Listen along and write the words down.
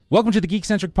Welcome to the Geek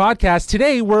Centric Podcast.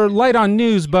 Today we're light on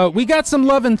news, but we got some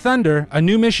love and thunder, a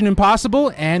new Mission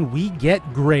Impossible, and we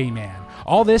get Gray Man.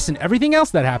 All this and everything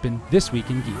else that happened this week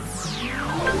in Geek.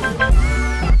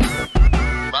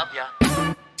 Love ya.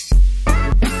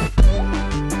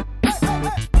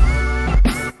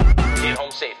 Get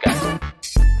home safe, guys.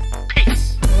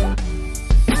 Peace.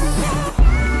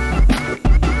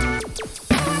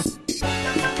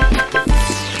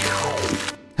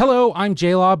 Hello, I'm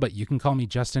J-Law, but you can call me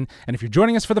Justin. And if you're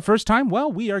joining us for the first time,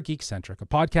 well, we are Geek Centric, a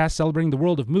podcast celebrating the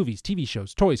world of movies, TV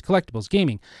shows, toys, collectibles,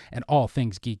 gaming, and all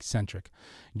things Geek Centric.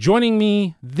 Joining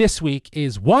me this week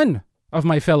is one of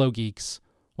my fellow geeks,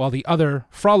 while the other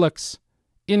frolics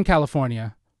in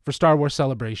California for Star Wars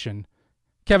Celebration.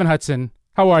 Kevin Hudson,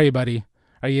 how are you, buddy?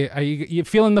 Are you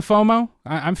feeling the FOMO?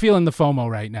 I'm feeling the FOMO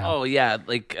right now. Oh, yeah.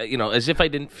 Like, as if I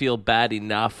didn't feel bad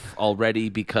enough already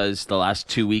because the last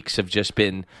 2 weeks have just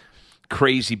been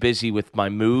crazy busy with my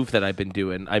move that I've been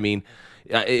doing. I mean,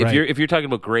 if you're talking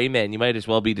about Gray Man, you might as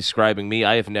well be describing me.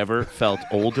 I have never felt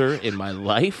older in my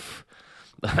life.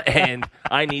 And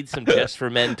I need some Just for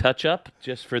Men touch-up,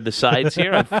 just for the sides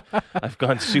here. I've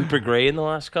gone super gray in the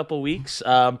last couple weeks.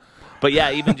 But yeah,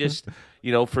 even just...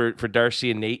 for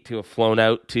Darcy and Nate to have flown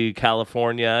out to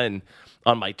California, and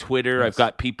on my Twitter, yes. I've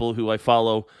got people who I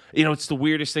follow. It's the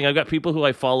weirdest thing. I've got people who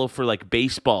I follow for like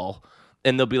baseball,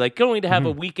 and they'll be like, going to have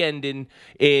a weekend in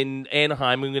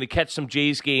Anaheim. I'm going to catch some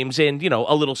Jays games and,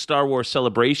 a little Star Wars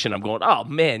celebration. I'm going, oh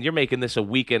man, you're making this a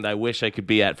weekend I wish I could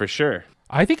be at for sure.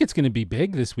 I think it's going to be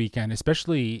big this weekend,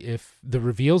 especially if the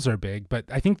reveals are big. But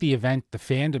I think the event, the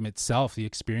fandom itself, the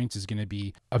experience is going to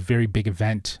be a very big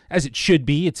event, as it should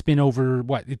be. It's been over,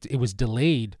 it was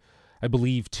delayed, I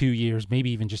believe, 2 years, maybe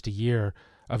even just a year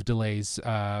of delays.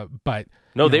 But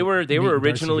no, they were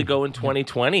originally going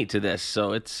 2020 to this,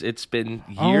 so it's been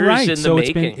years in the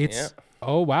making.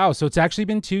 Oh wow, so it's actually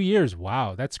been 2 years.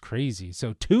 Wow, that's crazy.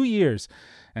 So 2 years.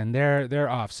 And they're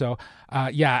off. So,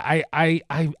 I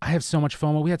have so much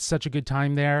FOMO. We had such a good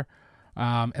time there.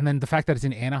 And then the fact that it's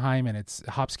in Anaheim and it's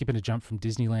hop, skip, and a jump from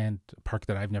Disneyland, a park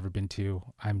that I've never been to.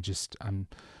 I'm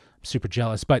super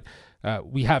jealous. But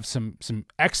we have some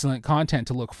excellent content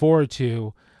to look forward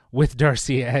to with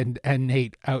Darcy and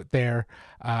Nate out there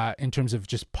in terms of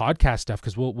just podcast stuff,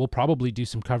 because we'll probably do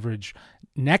some coverage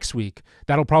next week.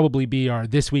 That'll probably be our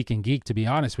This Week in Geek, to be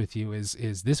honest with you,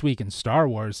 is This Week in Star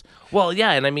Wars. Well,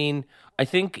 yeah, and I mean, I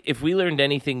think if we learned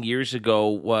anything years ago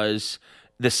was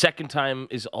the second time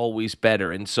is always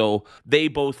better. And so they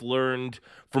both learned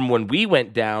from when we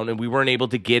went down and we weren't able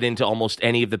to get into almost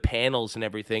any of the panels and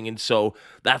everything. And so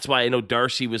that's why I know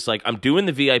Darcy was like, I'm doing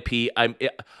the VIP.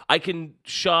 I can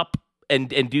shop and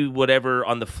do whatever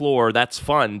on the floor. That's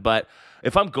fun. But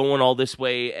if I'm going all this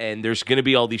way and there's going to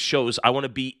be all these shows, I want to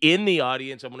be in the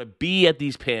audience. I want to be at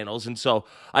these panels. And so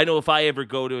I know if I ever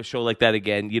go to a show like that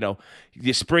again,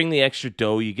 you spring the extra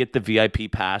dough, you get the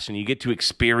VIP pass, and you get to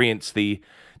experience the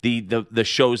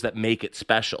shows that make it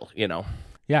special,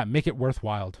 Yeah, make it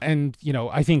worthwhile. And,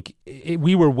 I think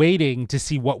we were waiting to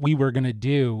see what we were going to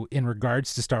do in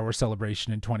regards to Star Wars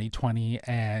Celebration in 2020.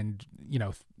 And,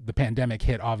 the pandemic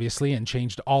hit, obviously, and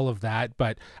changed all of that.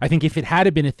 But I think if it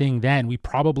had been a thing then, we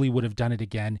probably would have done it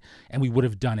again. And we would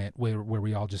have done it where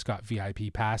we all just got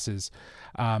VIP passes.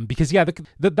 Because, yeah,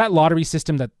 that lottery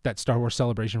system that Star Wars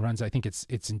Celebration runs, I think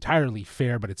it's entirely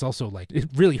fair. But it's also like, it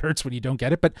really hurts when you don't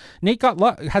get it. But Nate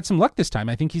had some luck this time.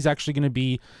 I think he's actually going to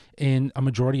be in a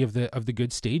majority of the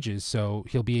good stages, so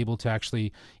he'll be able to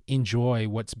actually enjoy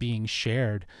what's being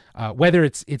shared, whether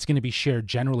it's going to be shared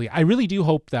generally. I really do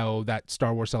hope, though, that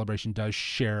Star Wars Celebration does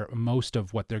share most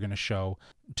of what they're going to show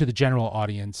to the general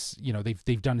audience.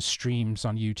 They've done streams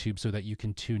on YouTube so that you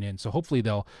can tune in, so hopefully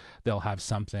they'll have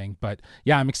something. But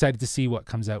yeah, I'm excited to see what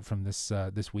comes out from this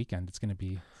weekend. It's going to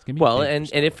be well, and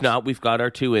if not, we've got our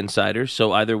two insiders,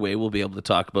 so either way we'll be able to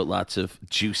talk about lots of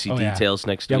juicy details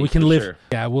next week. Yeah, we can live. Sure.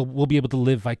 Yeah, we'll be able to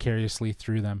live vicariously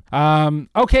through them.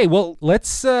 Okay, well,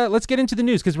 let's get into the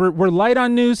news, because we're light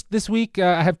on news this week.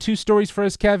 I have two stories for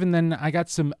us, Kev, and then I got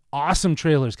some awesome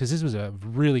trailers, because this was a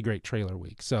really great trailer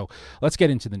week. So let's get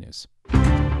into the news.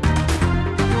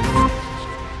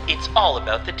 It's all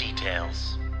about the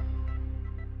details.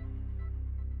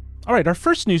 All right, our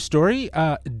first news story,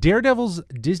 Daredevil's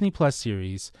Disney Plus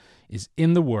series is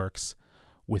in the works,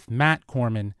 with Matt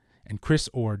Corman and Chris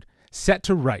Ord set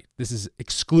to write. This is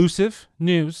exclusive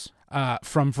news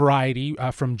from Variety,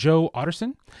 from Joe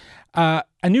Otterson.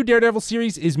 A new Daredevil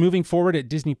series is moving forward at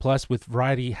Disney Plus, with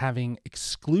Variety having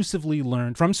exclusively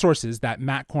learned from sources that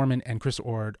Matt Corman and Chris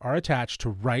Ord are attached to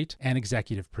write and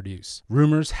executive produce.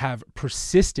 Rumors have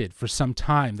persisted for some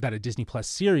time that a Disney Plus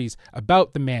series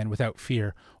about the Man Without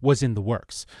Fear was in the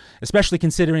works, especially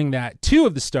considering that two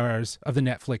of the stars of the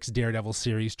Netflix Daredevil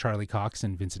series, Charlie Cox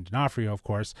and Vincent D'Onofrio, of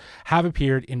course, have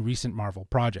appeared in recent Marvel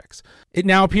projects. It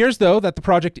now appears, though, that the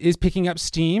project is picking up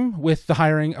steam with the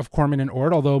hiring of Corman and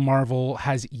Ord, although Marvel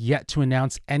has yet to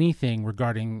announce anything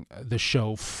regarding the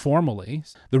show formally.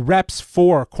 The reps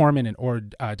for Corman and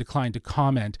Ord declined to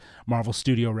comment. Marvel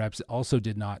Studio reps also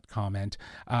did not comment.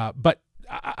 But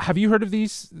have you heard of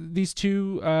these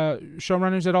two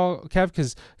showrunners at all,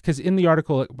 Kev? Because in the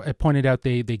article it pointed out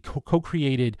they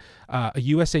co-created a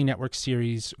USA Network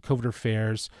series, Covert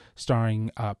Affairs,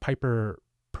 starring Piper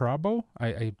Perabo.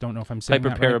 I don't know if I'm saying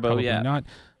Piper that right. Perabo, Probably yeah. not.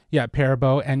 Yeah,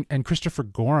 Perabo and Christopher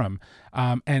Gorham.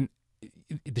 And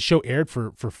the show aired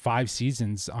for 5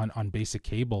 seasons on basic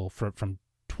cable from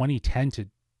 2010 to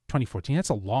 2014. That's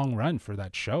a long run for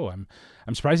that show. I'm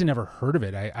surprised I never heard of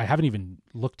it. I haven't even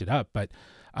looked it up. But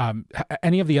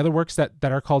any of the other works that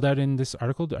are called out in this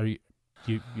article, have you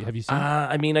seen?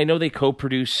 I mean, I know they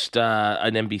co-produced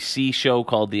an NBC show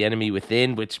called The Enemy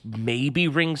Within, which maybe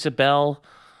rings a bell.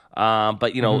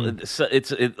 But you know,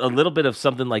 it's a little bit of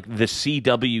something like the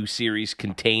CW series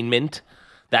Containment.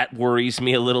 That worries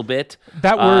me a little bit.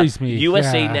 That worries me.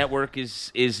 USA yeah. Network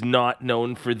is not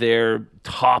known for their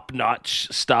top-notch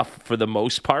stuff for the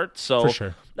most part. So for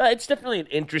sure. It's definitely an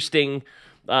interesting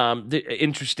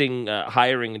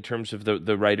hiring in terms of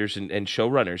the writers and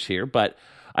showrunners here. But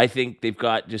I think they've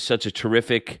got just such a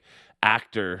terrific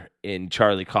actor in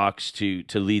Charlie Cox to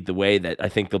lead the way that I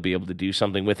think they'll be able to do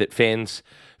something with it. Fans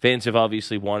have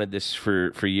obviously wanted this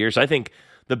for years. I think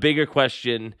the bigger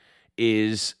question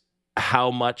is,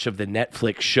 how much of the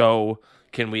Netflix show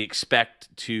can we expect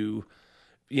to,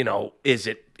 is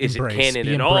it canon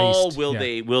at all?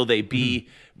 Will they be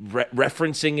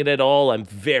referencing it at all? I'm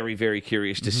very, very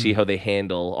curious to see how they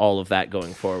handle all of that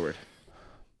going forward.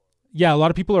 Yeah, a lot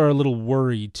of people are a little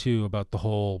worried too about the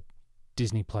whole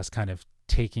Disney Plus kind of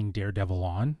taking Daredevil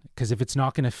on, because if it's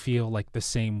not going to feel like the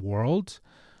same world,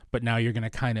 but now you're going to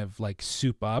kind of like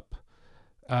soup up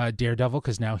Daredevil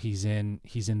because now he's in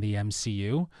the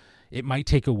MCU. It might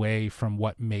take away from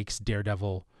what makes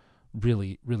Daredevil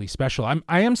really, really special.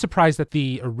 I am surprised that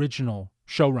the original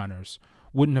showrunners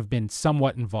wouldn't have been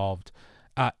somewhat involved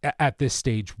at this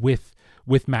stage with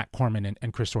Matt Corman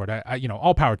and Chris Ord.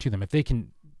 All power to them. If they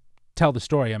can tell the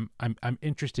story, I'm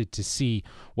interested to see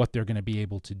what they're going to be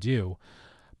able to do.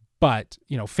 But,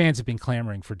 fans have been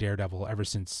clamoring for Daredevil ever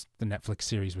since the Netflix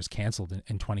series was canceled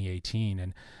in 2018.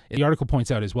 And the article points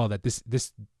out as well that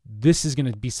this is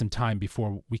going to be some time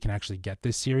before we can actually get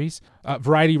this series.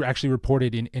 Variety actually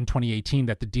reported in 2018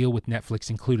 that the deal with Netflix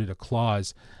included a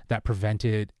clause that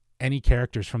prevented any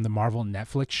characters from the Marvel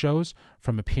Netflix shows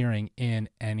from appearing in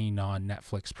any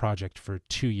non-Netflix project for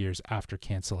 2 years after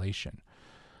cancellation.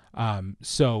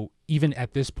 So even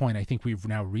at this point, I think we've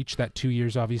now reached that 2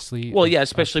 years, obviously. Well, yeah,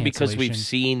 especially because we've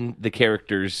seen the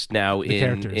characters now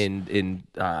in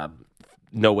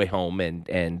No Way Home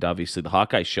and obviously the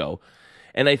Hawkeye show.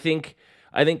 And I think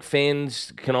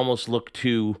fans can almost look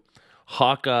to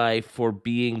Hawkeye for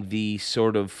being the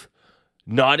sort of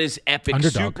not as epic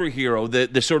underdog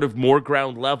superhero, the sort of more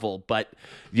ground level. But,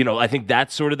 I think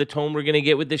that's sort of the tone we're going to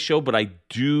get with this show. But I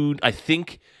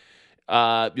think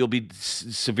you'll be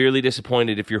severely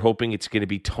disappointed if you're hoping it's going to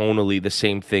be tonally the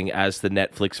same thing as the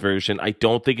Netflix version. I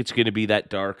don't think it's going to be that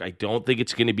dark. I don't think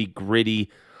it's going to be gritty.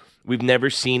 We've never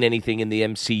seen anything in the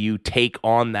MCU take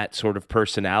on that sort of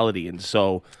personality, and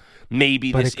so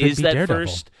maybe this is that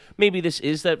first. Maybe this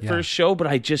is that first show, but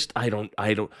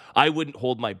I wouldn't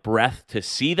hold my breath to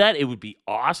see that. It would be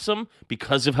awesome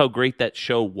because of how great that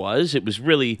show was. It was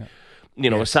really,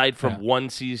 aside from one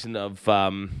season of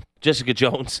Jessica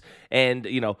Jones and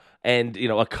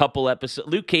a couple episodes.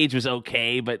 Luke Cage was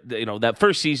okay, but that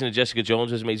first season of Jessica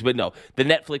Jones was amazing. But no, the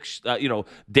Netflix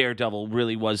Daredevil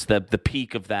really was the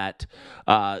peak of that,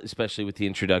 especially with the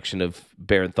introduction of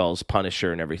Barenthal's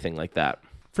Punisher and everything like that.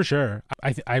 For sure,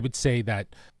 I would say that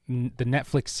the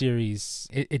Netflix series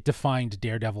it defined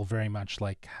Daredevil very much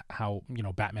like how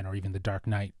Batman or even The Dark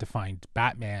Knight defined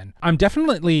Batman. I'm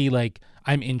definitely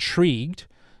I'm intrigued.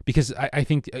 Because I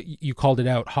think you called it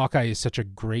out, Hawkeye is such a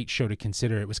great show to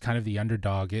consider. It was kind of the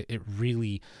underdog. It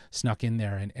really snuck in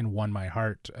there and won my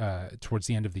heart towards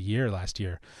the end of the year last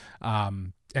year.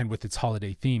 and with its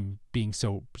holiday theme being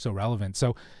so relevant.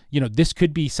 So, this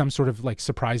could be some sort of like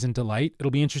surprise and delight.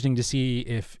 It'll be interesting to see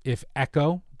if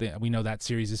Echo, we know that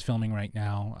series is filming right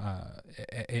now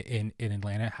in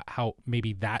Atlanta, how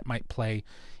maybe that might play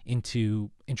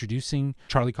into introducing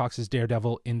Charlie Cox's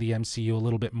Daredevil in the MCU a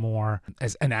little bit more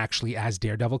as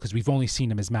Daredevil, because we've only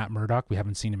seen him as Matt Murdock. We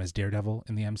haven't seen him as Daredevil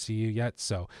in the MCU yet.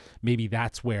 So maybe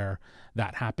that's where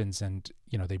that happens and,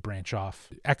 they branch off.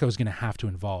 Echo's going to have to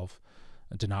involve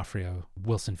D'Onofrio,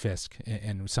 Wilson Fisk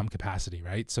in some capacity,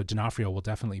 right? So D'Onofrio will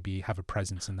definitely have a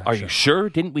presence in that show. Are you sure?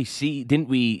 Didn't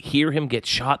we hear him get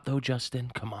shot though,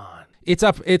 Justin? Come on. It's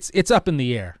up in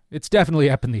the air. It's definitely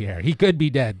up in the air. He could be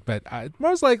dead, but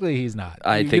most likely he's not.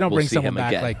 I think we'll see him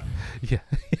back again. Yeah,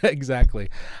 exactly.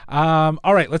 All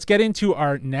right, let's get into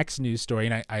our next news story.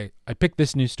 And I picked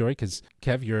this news story because,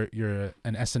 Kev, you're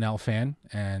an SNL fan,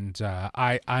 and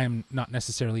I'm not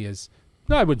necessarily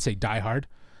I wouldn't say diehard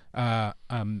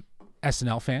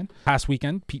SNL fan. Past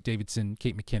weekend, Pete Davidson,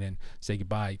 Kate McKinnon say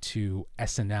goodbye to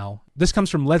SNL. This comes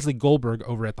from Leslie Goldberg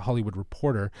over at The Hollywood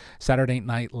Reporter. Saturday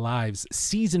Night Live's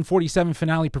season 47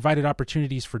 finale provided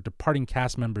opportunities for departing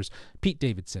cast members Pete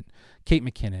Davidson, Kate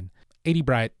McKinnon, Aidy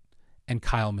Bryant, and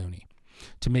Kyle Mooney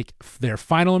to make their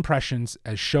final impressions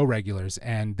as show regulars,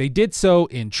 and they did so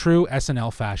in true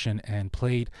SNL fashion and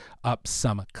played up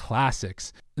some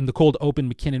classics. In the cold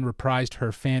open, McKinnon reprised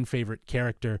her fan favorite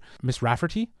character, Miss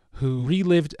Rafferty, who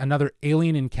relived another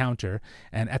alien encounter,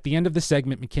 and at the end of the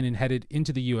segment, McKinnon headed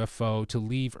into the UFO to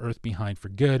leave Earth behind for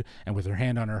good, and with her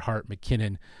hand on her heart,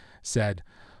 McKinnon said,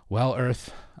 "Well,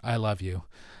 Earth, I love you.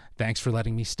 Thanks for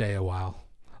letting me stay a while."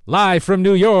 Live from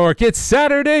New York, it's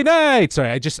Saturday night.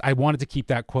 Sorry, I wanted to keep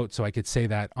that quote so I could say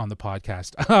that on the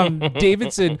podcast.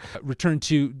 Davidson returned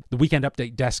to the Weekend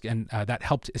Update desk, and that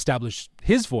helped establish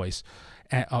his voice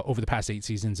over the past 8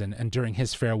 seasons. And during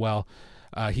his farewell,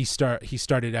 he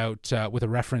started out with a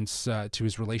reference to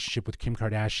his relationship with Kim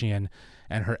Kardashian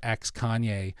and her ex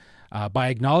Kanye, by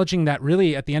acknowledging that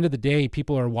really at the end of the day,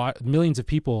 millions of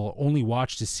people only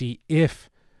watch to see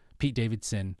if Pete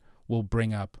Davidson will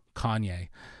bring up Kanye.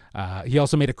 He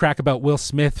also made a crack about Will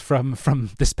Smith from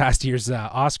this past year's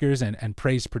Oscars and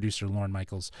praised producer Lorne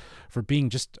Michaels for being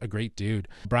just a great dude.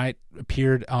 Bryant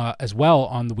appeared as well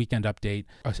on the Weekend Update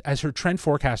as her trend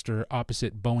forecaster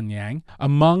opposite Bowen Yang.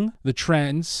 Among the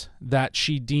trends that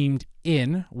she deemed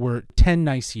in were 10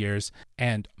 nice years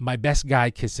and My Best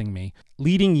Guy Kissing Me,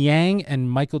 leading Yang and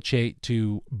Michael Che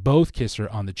to both kiss her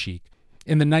on the cheek.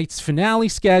 In the night's finale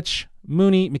sketch,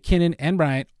 Mooney, McKinnon, and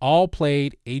Bryant all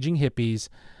played aging hippies,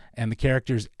 and the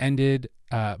characters ended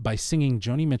by singing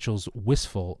Joni Mitchell's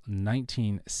wistful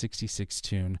 1966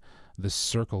 tune, The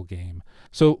Circle Game.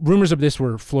 So rumors of this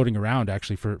were floating around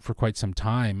actually for quite some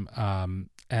time.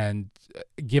 And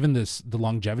given the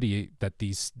longevity that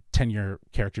these 10-year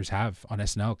characters have on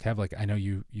SNL, Kev, like I know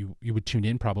you would tune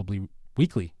in probably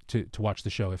weekly to watch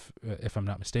the show if I'm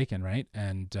not mistaken, right?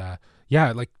 And do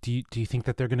you think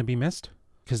that they're going to be missed?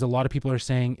 Because a lot of people are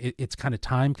saying it's kind of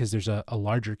time because there's a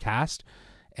larger cast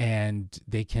and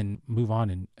they can move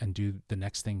on and do the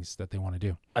next things that they want to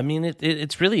do. I mean,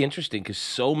 it's really interesting because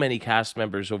so many cast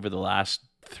members over the last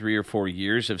 3 or 4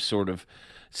 years have sort of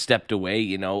stepped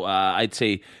away. I'd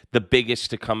say the biggest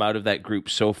to come out of that group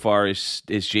so far is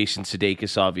Jason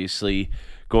Sudeikis, obviously,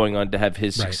 going on to have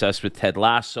his success with Ted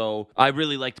Lasso. I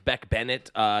really liked Beck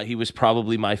Bennett. He was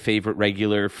probably my favorite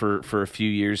regular for a few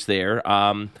years there.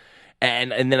 And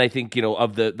then I think,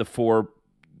 of the 4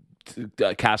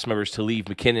 cast members to leave,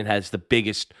 McKinnon has the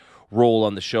biggest role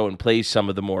on the show and plays some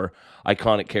of the more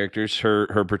iconic characters.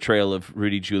 Her portrayal of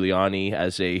Rudy Giuliani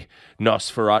as a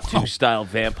Nosferatu-style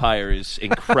vampire is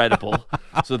incredible.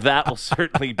 So that will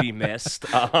certainly be missed.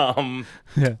 It's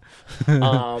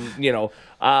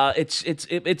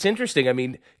interesting. I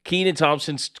mean, Kenan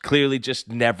Thompson's clearly just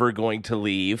never going to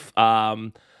leave.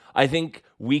 I think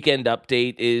Weekend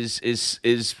Update is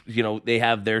they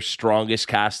have their strongest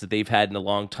cast that they've had in a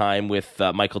long time with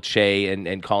Michael Che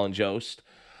and Colin Jost.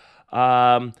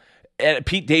 And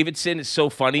Pete Davidson is so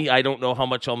funny. I don't know how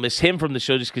much I'll miss him from the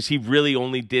show just because he really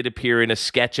only did appear in a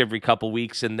sketch every couple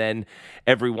weeks, and then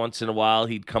every once in a while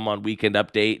he'd come on Weekend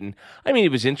Update. And I mean,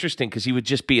 it was interesting because he would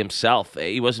just be himself.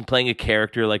 He wasn't playing a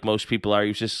character like most people are. He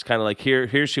was just kind of like,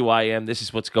 here's who I am. This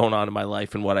is what's going on in my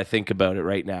life and what I think about it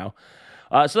right now.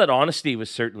 So that honesty was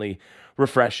certainly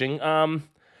refreshing.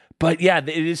 But yeah, it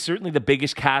is certainly the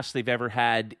biggest cast they've ever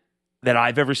had that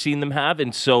I've ever seen them have.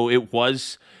 And so it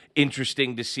was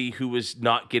interesting to see who was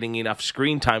not getting enough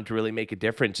screen time to really make a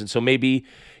difference. And so maybe,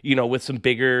 with some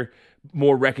bigger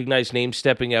more recognized names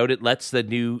stepping out, it lets the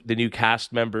new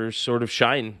cast members sort of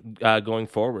shine going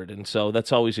forward. And so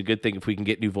that's always a good thing if we can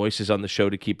get new voices on the show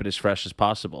to keep it as fresh as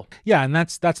possible. Yeah, and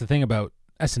that's the thing about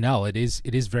SNL.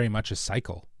 It is very much a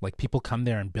cycle. Like, people come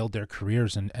there and build their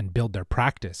careers and build their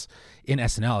practice in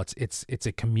SNL. It's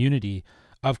a community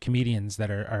of comedians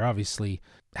that are obviously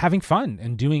having fun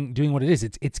and doing what it is.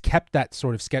 It's kept that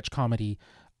sort of sketch comedy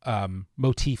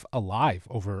motif alive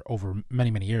over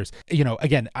many years. You know,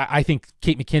 again, I think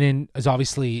Kate McKinnon is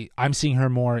obviously, I'm seeing her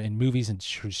more in movies, and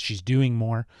she's doing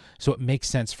more, so it makes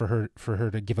sense for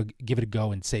her to give it a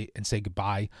go and say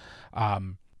goodbye.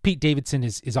 Pete Davidson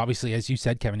is obviously, as you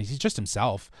said, Kevin, he's just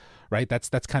himself, right? That's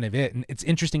kind of it. And it's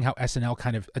interesting how SNL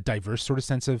kind of a diverse sort of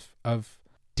sense of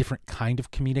different kind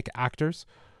of comedic actors,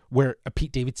 where a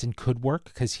Pete Davidson could work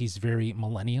because he's very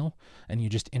millennial and you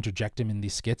just interject him in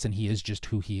these skits and he is just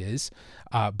who he is.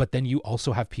 But then you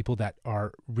also have people that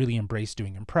are really embrace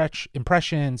doing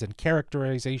impressions and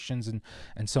characterizations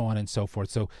and so on and so forth.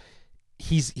 So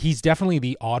he's definitely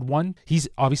the odd one. He's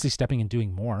obviously stepping and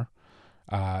doing more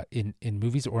in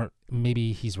movies, or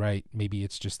maybe he's right. Maybe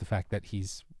it's just the fact that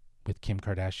he's with Kim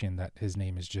Kardashian, that his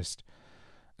name is just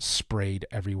sprayed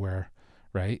everywhere.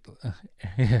 Right.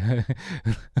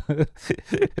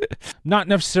 Not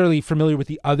necessarily familiar with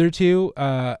the other two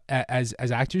as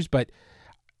actors, but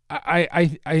I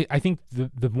think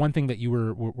the one thing that you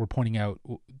were pointing out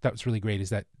that was really great is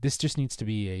that this just needs to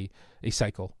be a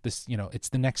cycle. This, you know, it's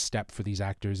the next step for these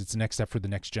actors. It's the next step for the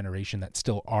next generation that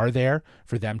still are there,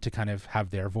 for them to kind of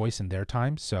have their voice and their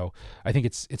time. So I think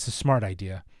it's a smart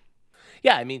idea.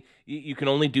 Yeah, I mean, you can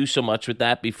only do so much with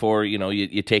that before, you know,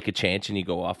 you take a chance and you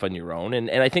go off on your own.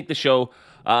 And I think the show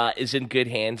is in good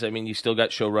hands. I mean, you still got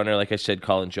showrunner, like I said,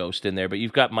 Colin Jost in there, but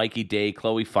you've got Mikey Day,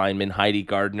 Chloe Fineman, Heidi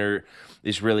Gardner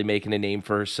is really making a name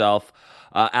for herself.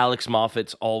 Alex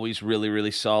Moffat's always really,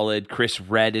 really solid. Chris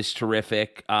Redd is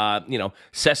terrific. You know,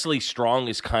 Cecily Strong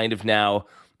is kind of now,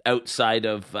 outside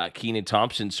of Kenan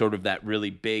Thompson, sort of that really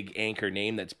big anchor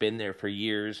name that's been there for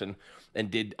years and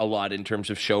did a lot in terms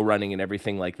of show running and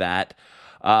everything like that.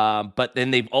 But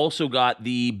then they've also got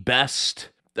the best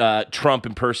Trump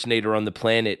impersonator on the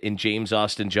planet in James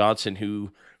Austin Johnson,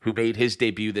 who made his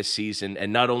debut this season.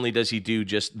 And not only does he do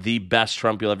just the best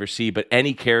Trump you'll ever see, but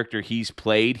any character he's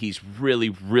played, he's really,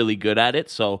 really good at it.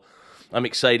 So I'm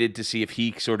excited to see if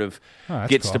he sort of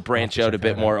gets cool to branch out a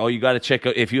bit more. Oh, you got to check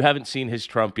out, if you haven't seen his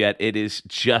Trump yet, it is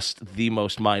just the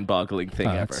most mind-boggling thing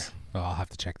ever. Well, I'll have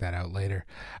to check that out later.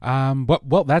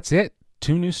 Well, that's it.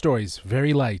 2 news stories,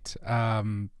 very light.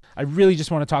 I really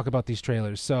just want to talk about these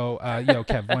trailers. So,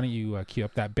 Kev, why don't you cue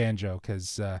up that banjo?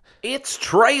 Because it's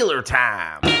trailer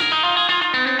time.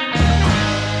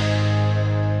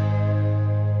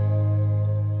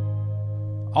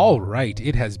 All right,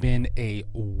 it has been a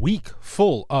week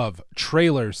full of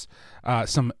trailers,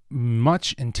 some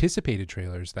much anticipated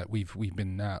trailers that we've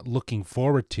been looking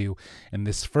forward to. And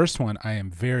this first one I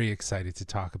am very excited to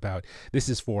talk about. This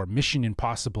is for Mission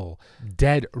Impossible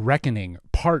Dead Reckoning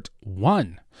Part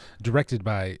 1, directed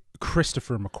by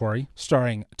Christopher McQuarrie,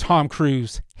 starring Tom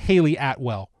Cruise, Haley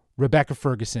Atwell, Rebecca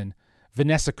Ferguson,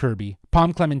 Vanessa Kirby,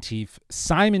 Pom Klementif,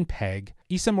 Simon Pegg,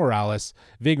 Issa Morales,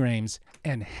 Vig Rhames,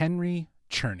 and Henry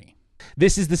Czerny.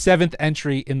 This is the 7th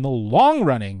entry in the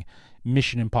long-running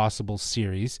Mission Impossible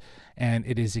series, and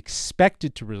it is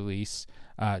expected to release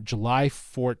July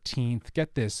 14th.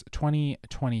 Get this,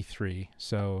 2023.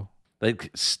 So, like,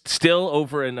 still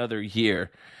over another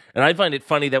year. And I find it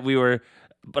funny that we're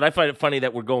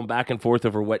going back and forth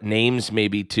over what names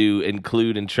maybe to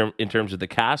include in terms of the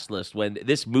cast list, when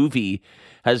this movie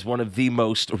has one of the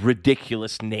most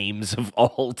ridiculous names of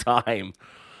all time.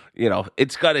 You know,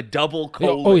 it's got a double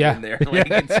colon in there. Like,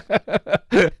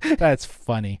 that's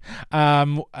funny. I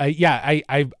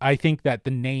think that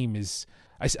the name is.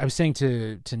 I was saying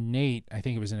to Nate, I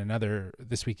think it was in another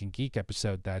This Week in Geek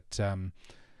episode, that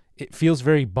it feels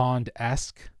very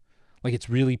Bond-esque. Like, it's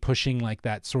really pushing like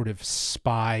that sort of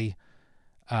spy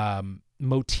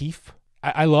motif.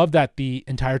 I love that the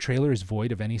entire trailer is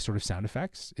void of any sort of sound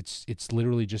effects. It's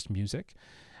literally just music,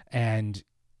 and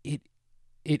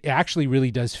it actually really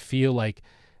does feel like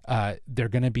they're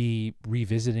going to be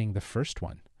revisiting the first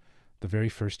one, the very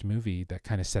first movie that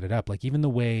kind of set it up. Like, even the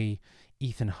way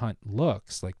Ethan Hunt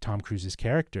looks, like Tom Cruise's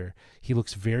character, he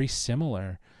looks very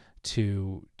similar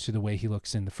to the way he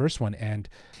looks in the first one. And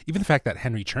even the fact that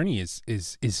Henry Czerny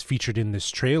is featured in this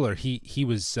trailer, he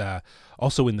was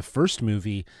also in the first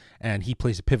movie, and he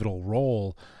plays a pivotal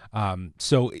role.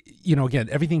 So, you know, again,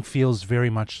 everything feels very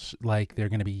much like they're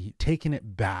going to be taking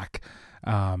it back.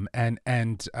 I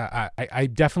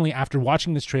definitely, after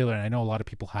watching this trailer, and I know a lot of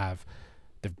people have,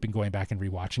 they've been going back and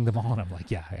rewatching them all, and I'm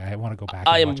like, yeah, I want to go back.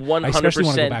 I am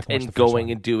 100% and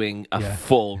going and doing a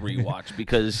full rewatch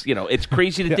because it's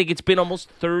crazy to think it's been almost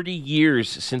 30 years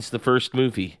since the first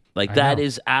movie. Like that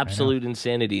is absolute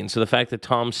insanity. And so the fact that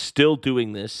Tom's still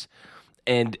doing this,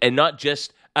 and not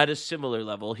just at a similar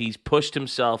level, he's pushed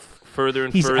himself further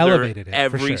and further elevated it,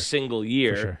 every single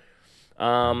year.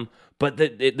 But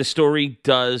the story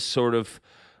does sort of,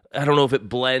 I don't know if it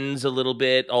blends a little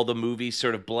bit. All the movies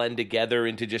sort of blend together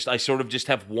into I sort of just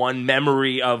have one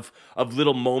memory of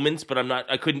little moments, but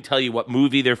I couldn't tell you what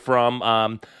movie they're from.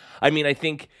 I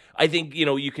think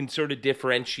you can sort of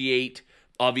differentiate.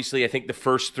 Obviously, I think the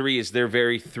first three is they're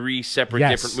three separate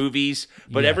different movies.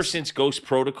 But ever since Ghost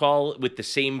Protocol, with the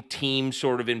same team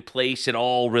sort of in place, it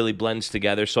all really blends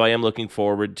together. So I am looking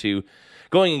forward to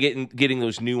going and getting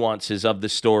those nuances of the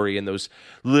story and those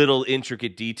little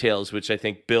intricate details, which I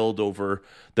think build over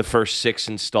the first 6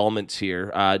 installments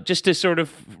here, just to sort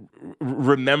of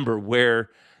remember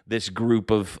where this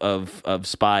group of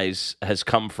spies has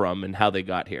come from and how they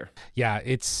got here. Yeah,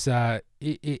 it's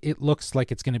it looks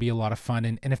like it's going to be a lot of fun,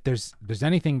 and if there's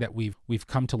anything that we've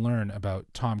come to learn about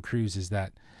Tom Cruise is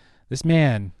that this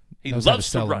man knows how to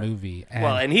sell a movie.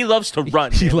 And he loves to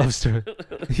run. He loves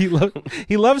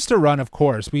to run, of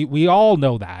course. We all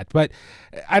know that. But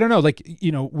I don't know,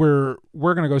 we're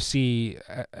going to go see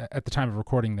at the time of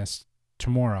recording this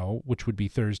tomorrow, which would be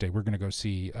Thursday, we're going to go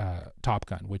see Top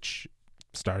Gun, which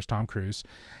stars Tom Cruise.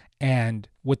 And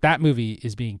what that movie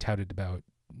is being touted about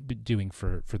doing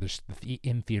for the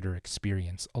in-theater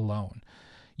experience alone,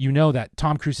 you know that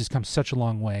Tom Cruise has come such a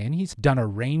long way, and he's done a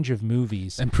range of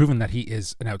movies and proven that he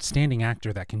is an outstanding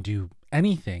actor that can do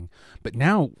anything. But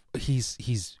now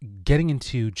he's getting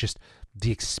into just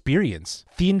the experience.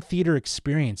 The in-theater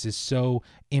experience is so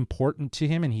important to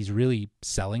him, and he's really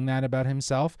selling that about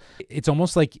himself. It's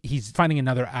almost like he's finding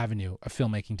another avenue of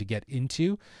filmmaking to get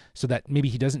into so that maybe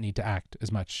he doesn't need to act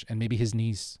as much, and maybe his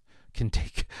knees can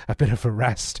take a bit of a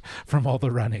rest from all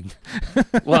the running.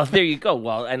 Well, there you go.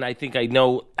 Well, and I think I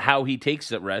know how he takes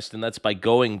that rest, and that's by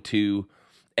going to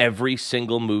every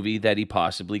single movie that he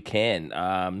possibly can.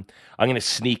 I'm going to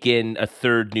sneak in a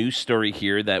third news story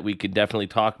here that we could definitely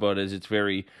talk about as it's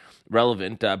very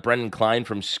relevant. Brendan Klein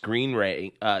from Screen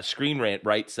Rant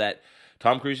writes that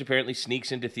Tom Cruise apparently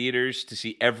sneaks into theaters to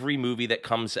see every movie that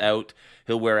comes out.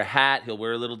 He'll wear a hat, he'll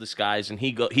wear a little disguise, and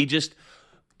he just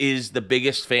is the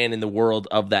biggest fan in the world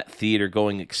of that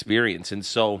theater-going experience. And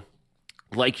so,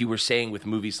 like you were saying with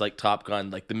movies like Top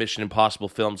Gun, like the Mission Impossible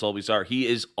films always are, he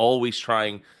is always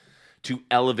trying to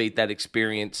elevate that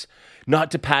experience,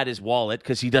 not to pad his wallet,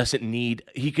 because he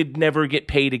could never get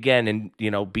paid again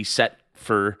and, be set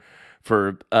for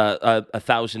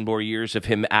 1,000 more years of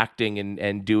him acting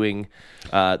and doing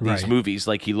these movies.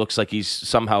 Like he looks like he's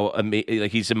somehow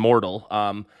like he's immortal.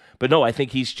 But no, I think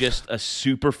he's just a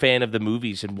super fan of the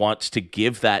movies and wants to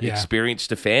give that experience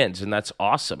to fans, and that's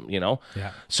awesome,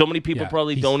 Yeah. So many people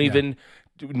probably don't even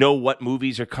know what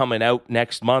movies are coming out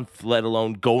next month, let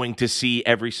alone going to see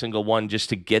every single one just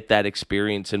to get that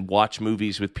experience and watch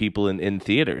movies with people in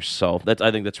theaters. So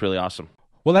I think that's really awesome.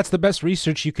 Well, that's the best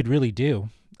research you could really do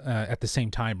at the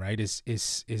same time, right?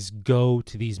 Is go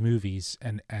to these movies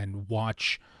and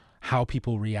watch how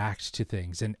people react to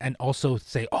things, and also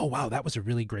say, oh wow, that was a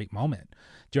really great moment.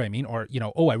 Do you know what I mean? Or,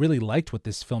 oh, I really liked what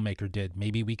this filmmaker did.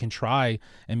 Maybe we can try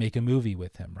and make a movie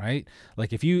with him, right?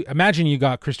 Like if you imagine you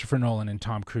got Christopher Nolan and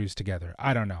Tom Cruise together.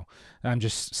 I don't know. I'm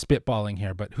just spitballing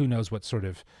here, but who knows what sort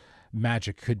of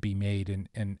magic could be made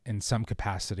in some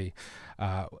capacity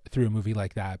through a movie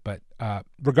like that. But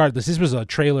regardless, this was a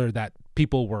trailer that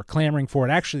people were clamoring for.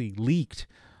 It actually leaked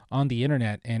on the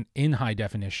internet and in high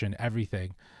definition,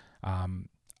 everything.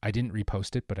 I didn't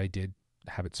repost it, but I did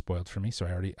have it spoiled for me, so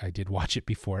I did watch it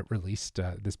before it released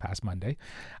this past Monday.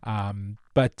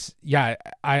 But yeah,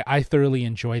 I thoroughly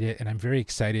enjoyed it, and I'm very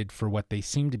excited for what they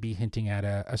seem to be hinting at,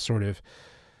 a sort of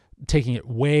taking it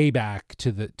way back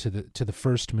to the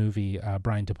first movie,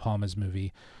 Brian De Palma's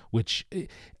movie, which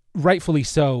rightfully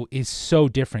so is so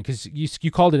different, because you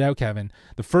called it out, Kevin.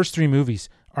 The first three movies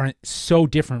are so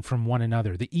different from one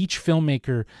another. Each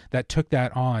filmmaker that took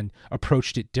that on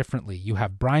approached it differently. You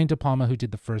have Brian De Palma, who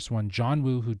did the first one, John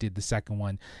Woo, who did the second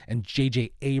one, and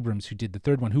J.J. Abrams, who did the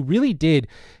third one, who really did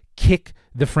kick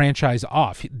the franchise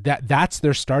off. That's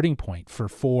their starting point for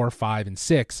 4, 5, and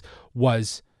 6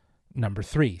 was number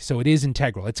 3. So it is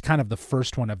integral. It's kind of the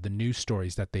first one of the new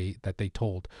stories that they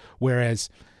told. Whereas,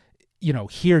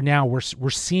 here now we're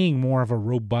seeing more of a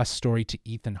robust story to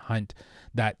Ethan Hunt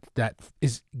that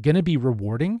is going to be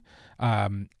rewarding,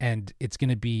 and it's going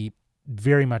to be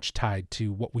very much tied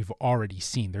to what we've already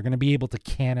seen. They're going to be able to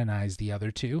canonize the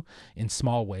other two in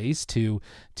small ways to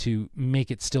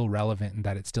make it still relevant and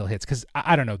that it still hits. Because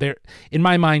I don't know, they're, in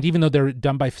my mind, even though they're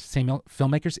done by same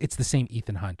filmmakers, it's the same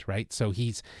Ethan Hunt, right? So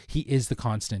he is the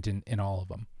constant in all of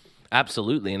them.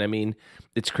 Absolutely. And I mean,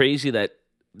 it's crazy that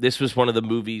this was one of the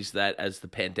movies that, as the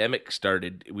pandemic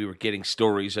started, we were getting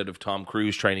stories out of Tom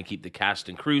Cruise trying to keep the cast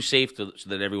and crew safe so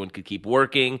that everyone could keep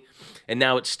working. And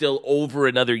now it's still over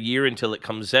another year until it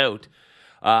comes out.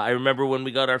 I remember when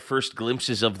we got our first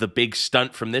glimpses of the big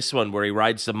stunt from this one where he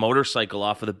rides the motorcycle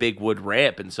off of the big wood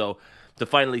ramp. And so to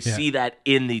finally see that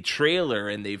in the trailer,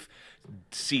 and they've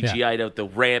CGI'd out the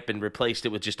ramp and replaced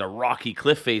it with just a rocky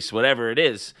cliff face, whatever it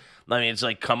is. I mean, it's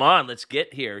like, come on, let's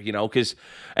get here,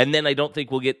 and then I don't think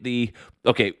we'll get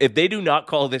if they do not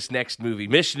call this next movie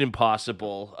Mission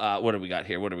Impossible, what do we got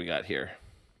here?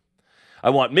 I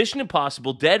want Mission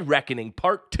Impossible Dead Reckoning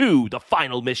Part 2, the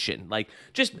final mission. Like,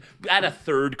 just add a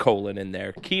third colon in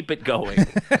there. Keep it going.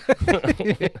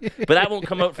 But that won't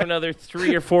come out for another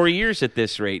 3 or 4 years at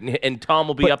this rate. And Tom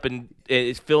will be up and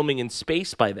is filming in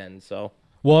space by then, so...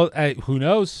 Well, who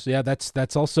knows? Yeah,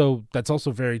 that's also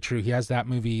very true. He has that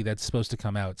movie that's supposed to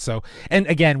come out. So, and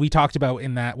again, we talked about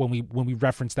in that when we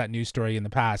referenced that news story in the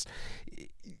past,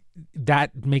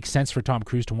 that makes sense for Tom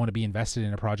Cruise to want to be invested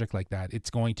in a project like that.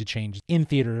 It's going to change in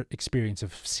theater experience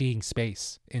of seeing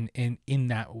space in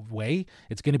that way.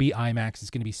 It's going to be IMAX.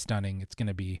 It's going to be stunning. It's going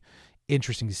to be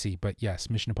interesting to see. But yes,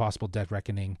 Mission Impossible: Dead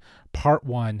Reckoning Part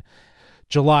 1.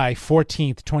 July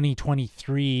 14th,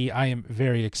 2023. I am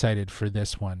very excited for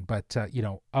this one. But,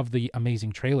 of the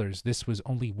amazing trailers, this was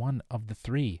only one of the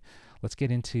 3. Let's get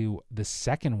into the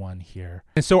second one here.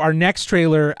 And so our next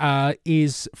trailer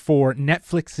is for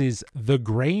Netflix's The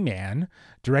Gray Man,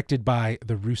 directed by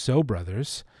the Russo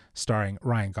brothers, starring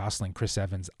Ryan Gosling, Chris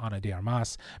Evans, Ana de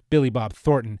Armas, Billy Bob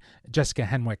Thornton, Jessica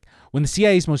Henwick. When the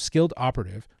CIA's most skilled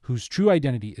operative, whose true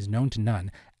identity is known to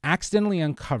none, accidentally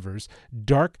uncovers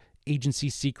dark agency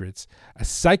secrets, a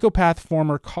psychopath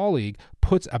former colleague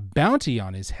puts a bounty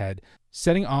on his head,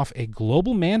 setting off a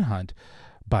global manhunt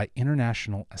by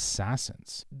international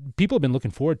assassins. People have been looking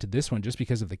forward to this one just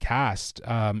because of the cast,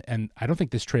 and I don't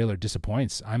think this trailer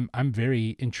disappoints. I'm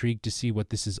very intrigued to see what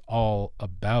this is all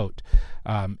about.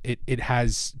 It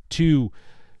has two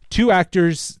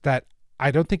actors that I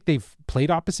don't think they've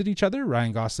played opposite each other,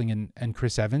 Ryan Gosling and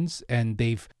Chris Evans, and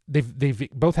they've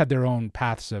both had their own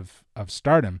paths of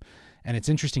stardom, and it's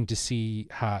interesting to see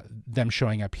them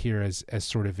showing up here as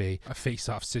sort of a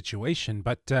face-off situation.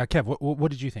 But Kev,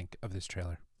 what did you think of this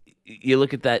trailer? You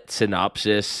look at that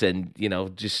synopsis and,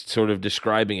 just sort of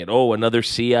describing it. Oh, another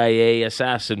CIA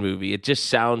assassin movie. It just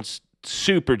sounds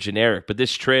super generic, but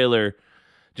this trailer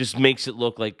just makes it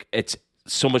look like it's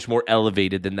so much more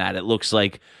elevated than that. It looks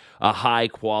like a high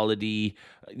quality,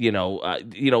 now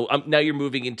you're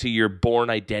moving into your Bourne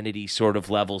Identity sort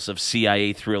of levels of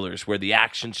CIA thrillers where the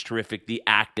action's terrific, the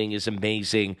acting is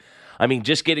amazing. I mean,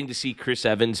 just getting to see Chris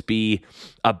Evans be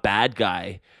a bad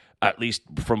guy, at least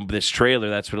from this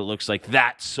trailer, that's what it looks like.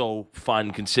 That's so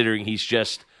fun considering he's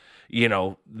just,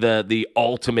 the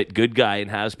ultimate good guy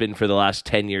and has been for the last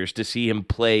 10 years. To see him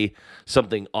play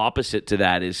something opposite to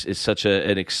that is such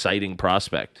an exciting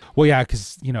prospect. Well, yeah,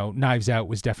 because, Knives Out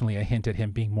was definitely a hint at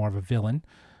him being more of a villain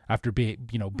after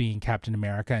being Captain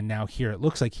America. And now here it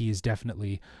looks like he is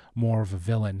definitely more of a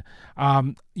villain.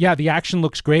 Yeah, the action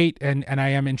looks great. And I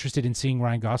am interested in seeing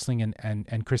Ryan Gosling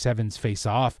and Chris Evans face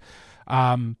off.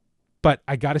 But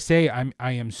I got to say,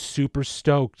 I am super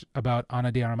stoked about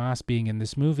Ana de Armas being in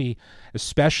this movie,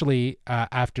 especially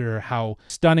after how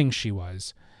stunning she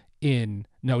was in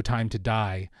No Time to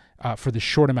Die for the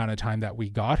short amount of time that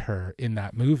we got her in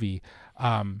that movie.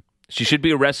 She should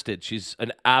be arrested. She's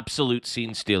an absolute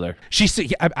scene stealer.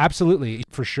 Absolutely,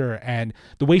 for sure. And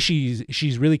the way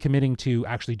she's really committing to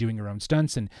actually doing her own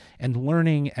stunts and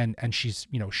learning, and she's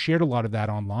shared a lot of that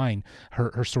online.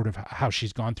 Her sort of how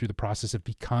she's gone through the process of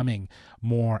becoming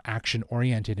more action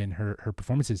oriented in her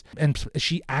performances, and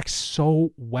she acts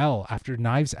so well. After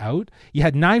Knives Out, you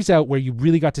had Knives Out where you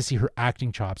really got to see her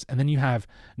acting chops, and then you have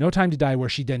No Time to Die where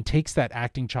she then takes that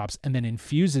acting chops and then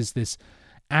infuses this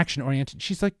action oriented.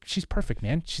 She's perfect,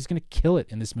 man. She's gonna kill it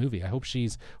in this movie. I hope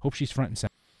she's front and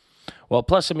center. Well,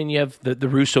 plus, I mean, you have the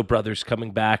Russo brothers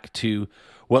coming back to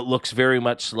what looks very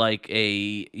much like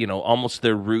almost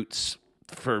their roots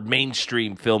for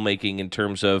mainstream filmmaking in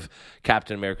terms of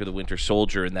Captain America: The Winter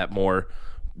Soldier, and that more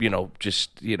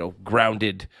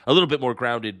grounded, a little bit more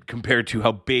grounded compared to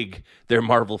how big their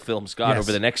Marvel films got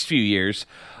over the next few years.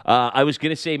 I was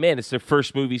going to say, man, it's their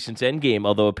first movie since Endgame,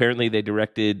 although apparently they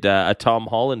directed a Tom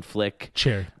Holland flick.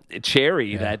 Cherry.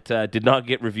 cherry that did not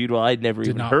get reviewed well. I'd never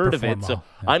even heard of it. Well. So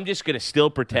I'm just going to still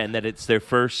pretend that it's their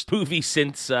first movie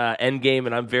since Endgame,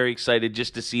 and I'm very excited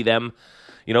just to see them,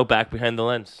 back behind the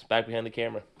lens, back behind the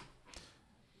camera.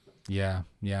 Yeah.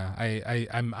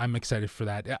 I'm excited for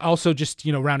that. Also, just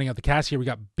rounding out the cast here, we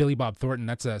got Billy Bob Thornton.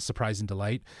 That's a surprise and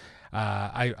delight.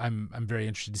 I'm very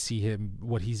interested to see him,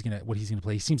 what he's gonna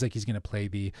play. He seems like he's gonna play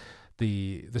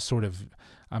the sort of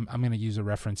I'm gonna use a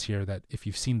reference here that if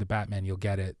you've seen the Batman, you'll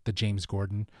get it. The James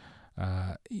Gordon,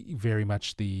 very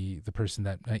much the person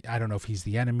that I don't know if he's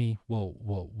the enemy.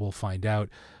 We'll find out.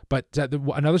 But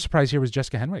another surprise here was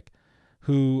Jessica Henwick,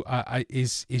 who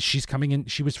she's coming in.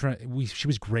 She was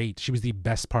great. She was the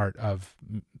best part of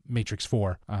Matrix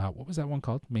 4. What was that one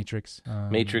called? Matrix.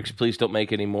 Matrix, please don't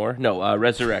make any more. No,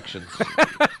 Resurrections.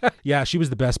 Yeah, she was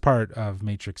the best part of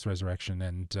Matrix Resurrection,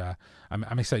 and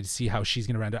I'm excited to see how she's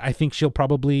going to round it. I think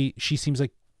she seems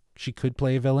like she could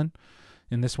play a villain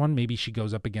in this one. Maybe she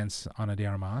goes up against Ana de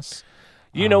Armas.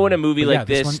 In a movie like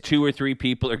this, 2 or 3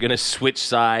 people are going to switch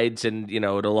sides, and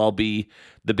it'll all be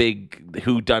the big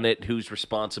who done it, who's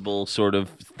responsible sort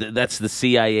of. That's the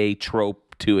CIA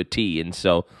trope to a T, and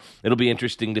so it'll be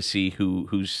interesting to see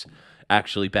who's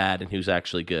actually bad and who's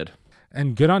actually good.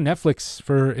 And good on Netflix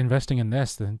for investing in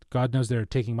this. God knows they're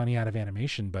taking money out of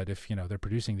animation, but if they're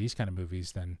producing these kind of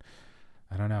movies, then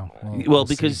I don't know. We'll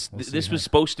because this was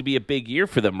supposed to be a big year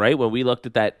for them, right? When we looked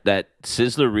at that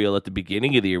Sizzler reel at the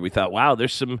beginning of the year, we thought, wow,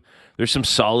 there's some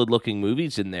solid looking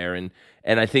movies in there, and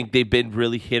I think they've been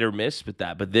really hit or miss with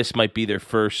that. But this might be their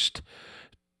first,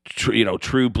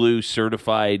 true blue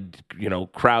certified,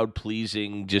 crowd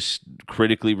pleasing, just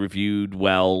critically reviewed,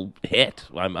 well hit.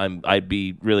 I'd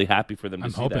be really happy for them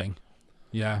to see that.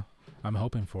 Yeah. I'm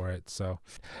hoping for it. So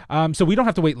we don't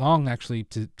have to wait long actually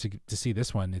to see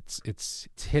this one. It's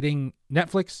hitting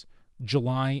Netflix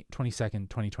July 22nd,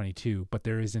 2022, but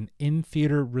there is an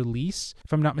in-theater release,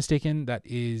 if I'm not mistaken, that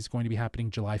is going to be happening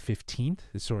July 15th.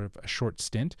 It's sort of a short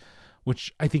stint,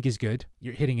 which I think is good.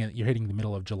 You're hitting the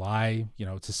middle of July.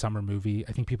 It's a summer movie.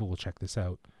 I think people will check this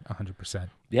out 100%.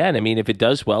 Yeah, and I mean, if it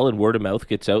does well and word of mouth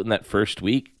gets out in that first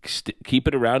week, keep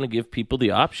it around and give people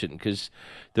the option, because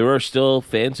there are still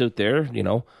fans out there,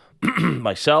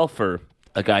 myself or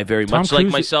a guy very Tom much Cruise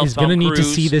like myself, is going to need to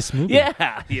see this movie.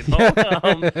 Yeah,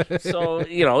 so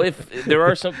if there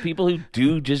are some people who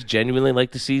do just genuinely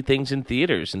like to see things in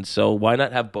theaters, and so why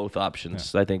not have both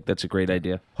options? Yeah. I think that's a great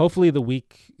idea. Hopefully, the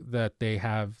week that they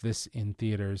have this in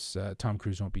theaters, Tom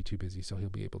Cruise won't be too busy, so he'll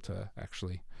be able to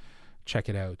actually check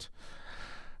it out.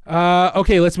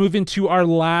 Okay, let's move into our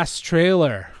last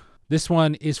trailer. This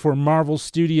one is for Marvel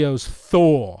Studios'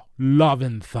 Thor: Love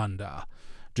and Thunder,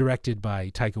 directed by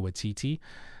Taika Waititi,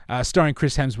 starring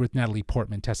Chris Hemsworth, Natalie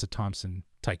Portman, Tessa Thompson,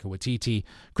 Taika Waititi,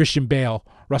 Christian Bale,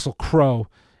 Russell Crowe,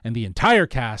 and the entire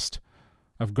cast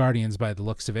of Guardians. By the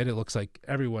looks of it, it looks like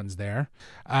everyone's there.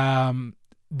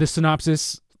 The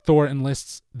synopsis: Thor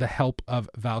enlists the help of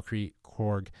Valkyrie,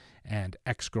 Korg, and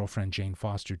ex-girlfriend Jane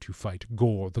Foster to fight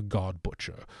Gore the God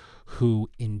Butcher, who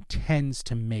intends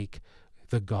to make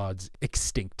the gods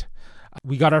extinct.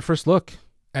 We got our first look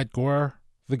at Gore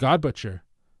the God Butcher.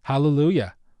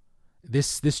 Hallelujah.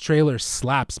 This trailer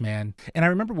slaps, man. And I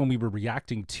remember when we were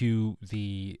reacting to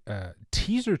the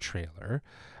teaser trailer,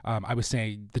 I was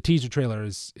saying the teaser trailer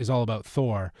is all about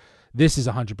Thor. This is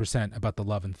 100% about the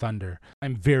Love and Thunder.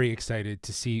 I'm very excited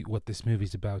to see what this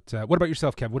movie's about. What about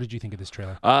yourself, Kev? What did you think of this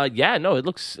trailer?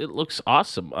 It looks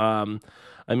awesome.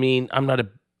 I mean, I'm not a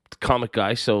comic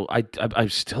guy, so I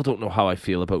still don't know how I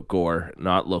feel about Gore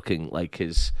not looking like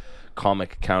his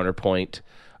comic counterpoint.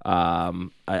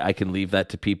 I can leave that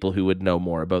to people who would know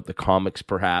more about the comics,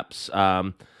 perhaps.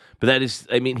 But that is,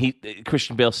 I mean,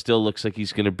 Christian Bale still looks like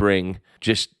he's going to bring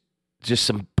just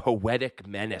some poetic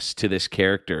menace to this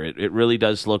character. It really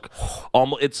does look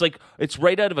almost. It's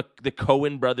right out of the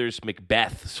Coen brothers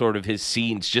Macbeth, sort of his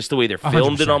scenes, just the way they're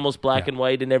filmed 100%. In almost black and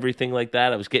white and everything like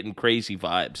that. I was getting crazy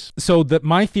vibes. So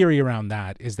my theory around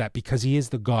that is that because he is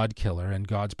the God killer and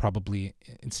gods probably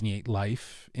insinuate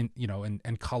life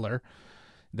and color,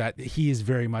 that he is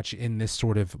very much in this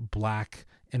sort of black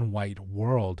and white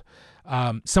world.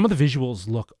 Some of the visuals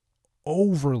look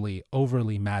overly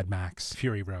Mad Max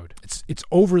Fury Road. It's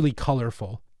overly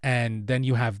colorful, and then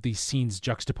you have these scenes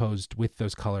juxtaposed with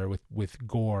those color with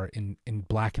Gore in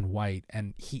black and white,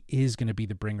 and he is going to be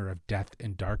the bringer of death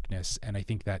and darkness, and I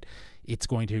think that it's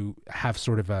going to have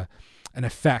sort of an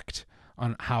effect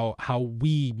on how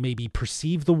we maybe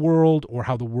perceive the world or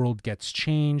how the world gets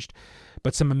changed.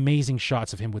 But some amazing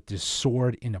shots of him with this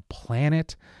sword in a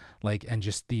planet. like, and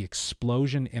just the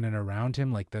explosion in and around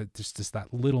him, like just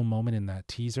that little moment in that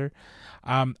teaser.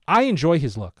 I enjoy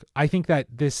his look. I think that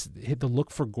the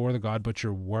look for Gore the God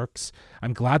Butcher works.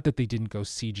 I'm glad that they didn't go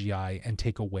CGI and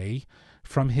take away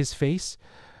from his face.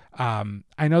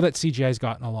 I know that CGI has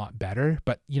gotten a lot better,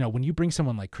 but when you bring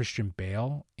someone like Christian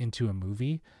Bale into a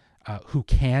movie who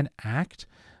can act,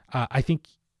 I think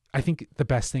the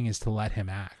best thing is to let him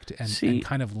act and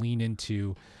kind of lean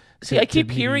into. I keep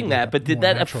hearing that, but did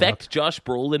that affect Josh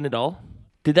Brolin at all?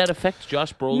 Did that affect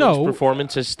Josh Brolin's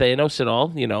performance as Thanos at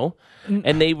all?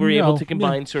 And they were able to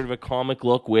combine sort of a comic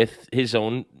look with his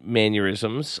own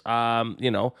mannerisms.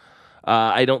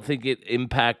 I don't think it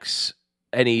impacts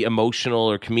any emotional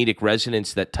or comedic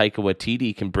resonance that Taika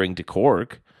Waititi can bring to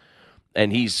Korg,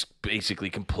 and he's basically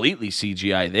completely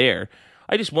CGI there.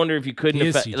 I just wonder if you couldn't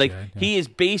he is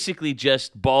basically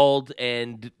just bald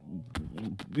and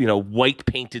white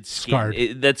painted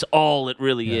skin. That's all it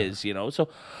really is, So,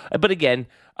 but again,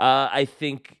 I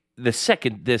think the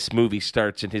second this movie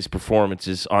starts and his performance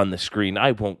is on the screen,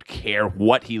 I won't care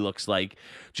what he looks like,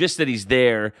 just that he's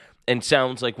there and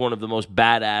sounds like one of the most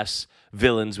badass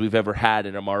villains we've ever had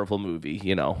in a Marvel movie.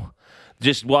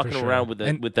 Just walking around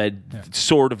with that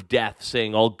sword of death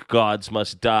saying all gods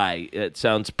must die. It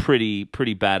sounds pretty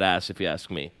badass if you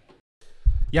ask me.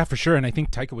 Yeah, for sure. And I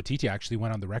think Taika Waititi actually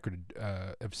went on the record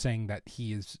of saying that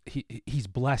he's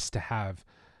blessed to have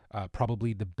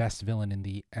probably the best villain in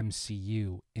the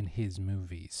MCU in his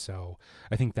movie. So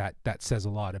I think that says a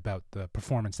lot about the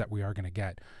performance that we are going to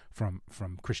get from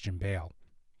Christian Bale.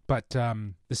 But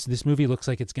this movie looks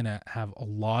like it's going to have a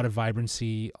lot of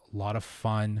vibrancy, a lot of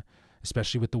fun,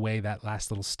 especially with the way that last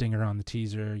little stinger on the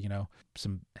teaser,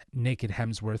 some naked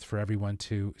Hemsworth for everyone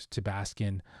to bask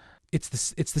in. It's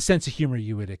the sense of humor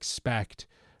you would expect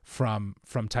from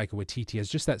Taika Waititi, as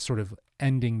just that sort of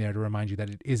ending there to remind you that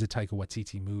it is a Taika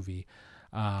Waititi movie.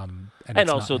 And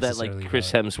also that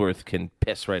Chris Hemsworth can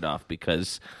piss right off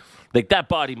because that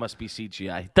body must be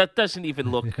CGI. That doesn't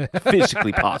even look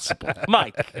physically possible.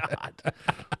 My God.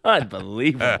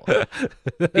 Unbelievable.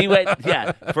 He went,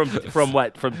 from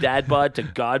what? From dad bod to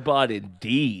god bod,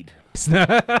 indeed.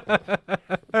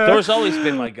 Thor's always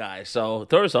been my guy.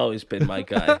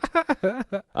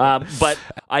 But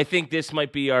I think this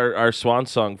might be our swan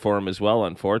song for him as well,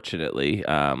 unfortunately.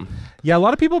 Yeah, a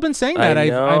lot of people have been saying that. I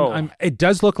know. It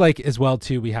does look like as well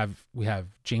too. We have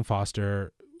Jane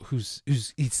Foster, who's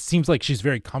it seems like she's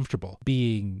very comfortable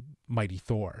being Mighty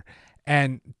Thor,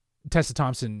 and Tessa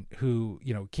Thompson, who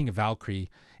King of Valkyrie.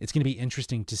 It's going to be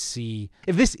interesting to see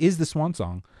if this is the swan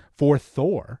song for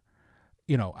Thor.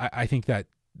 I think that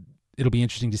it'll be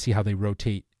interesting to see how they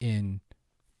rotate in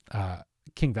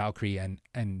King Valkyrie and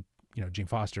Jane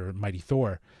Foster, Mighty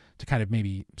Thor, to kind of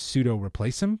maybe pseudo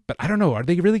replace him. But I don't know. Are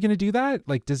they really going to do that?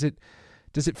 Like, does it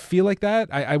feel like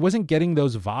that? I wasn't getting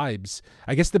those vibes.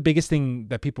 I guess the biggest thing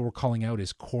that people were calling out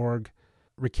is Korg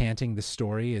recanting the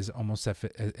story is almost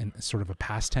in sort of a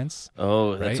past tense.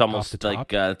 Oh, that's right? Almost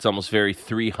like it's almost very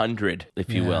 300, if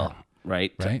you will.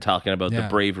 Right? Talking about the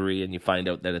bravery, and you find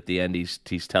out that at the end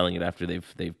he's telling it after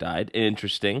they've died.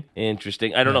 Interesting.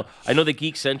 I don't know. I know the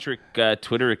Geek Centric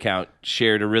Twitter account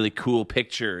shared a really cool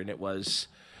picture, and it was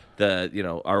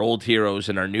our old heroes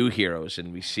and our new heroes,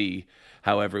 and we see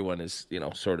how everyone is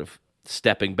sort of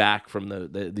stepping back from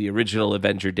the original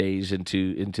Avenger days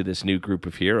into this new group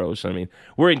of heroes. I mean,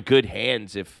 we're in good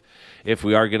hands if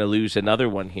we are going to lose another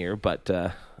one here, but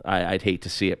I'd hate to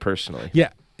see it personally.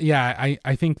 Yeah,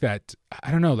 I think that, I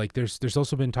don't know, like there's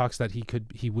also been talks that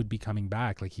he would be coming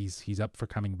back, like he's up for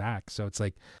coming back. So it's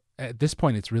like at this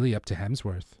point it's really up to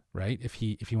Hemsworth, right? If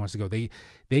he wants to go,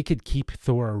 they could keep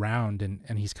Thor around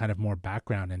and he's kind of more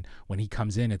background, and when he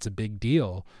comes in it's a big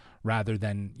deal rather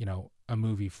than a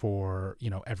movie for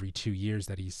every 2 years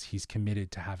that he's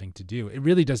committed to having to do. It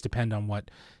really does depend on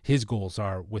what his goals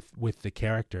are with the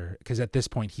character, because at this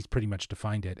point he's pretty much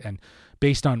defined it, and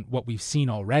based on what we've seen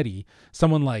already,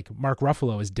 someone like Mark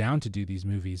Ruffalo is down to do these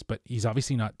movies, but he's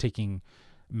obviously not taking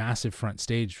massive front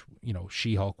stage.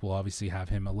 She-Hulk will obviously have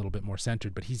him a little bit more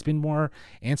centered, but he's been more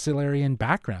ancillary in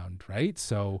background, right?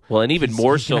 So and even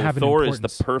more so, Thor is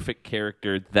the perfect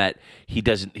character that he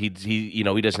doesn't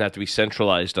have to be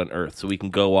centralized on Earth, so we can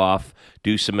go off,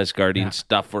 do some Asgardian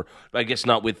stuff, or I guess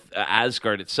not with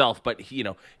Asgard itself, but he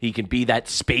can be that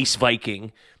space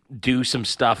Viking, do some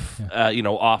stuff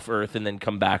off Earth, and then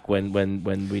come back when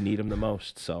we need him the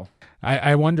most. So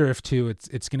I wonder if too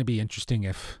it's going to be interesting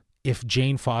if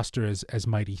Jane Foster as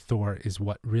Mighty Thor is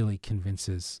what really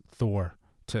convinces Thor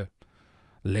to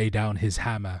lay down his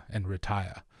hammer and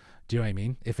retire. Do you know what I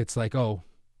mean? If it's like, oh,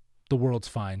 the world's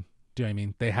fine. Do you know what I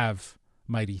mean? They have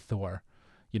Mighty Thor.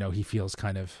 He feels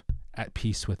kind of at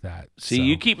peace with that. See,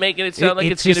 you keep making it sound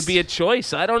like it's going to be a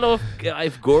choice. I don't know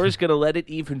if Gore's going to let it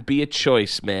even be a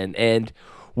choice, man. And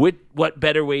what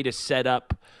better way to set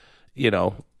up,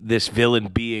 this villain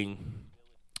being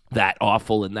that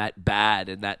awful and that bad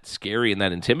and that scary and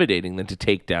that intimidating than to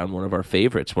take down one of our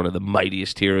favorites, one of the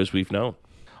mightiest heroes we've known.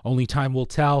 Only time will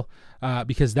tell,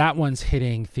 because that one's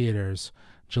hitting theaters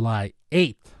July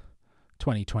 8th,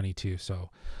 2022. So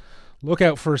look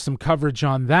out for some coverage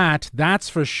on that. That's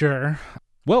for sure.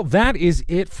 Well, that is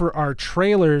it for our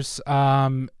trailers.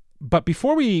 But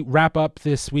before we wrap up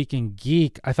this week in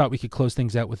Geek, I thought we could close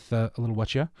things out with a little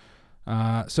whatcha.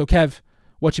 So Kev,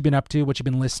 what you been up to? What you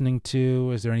been listening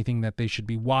to? Is there anything that they should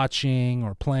be watching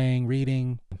or playing,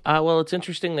 reading? Well, it's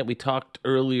interesting that we talked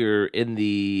earlier in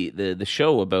the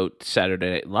show about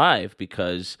Saturday Night Live,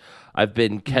 because I've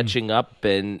been catching up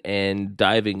and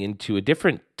diving into a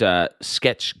different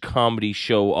sketch comedy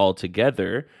show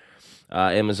altogether.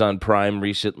 Amazon Prime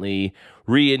recently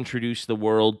reintroduced the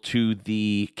world to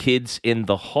the Kids in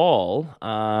the Hall.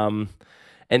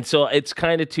 And so it's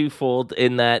kind of twofold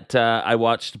in that I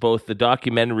watched both the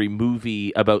documentary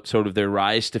movie about sort of their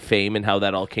rise to fame and how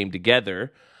that all came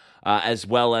together, as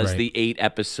well as the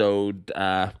 8-episode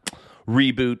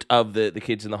reboot of the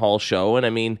Kids in the Hall show. And I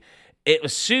mean, it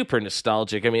was super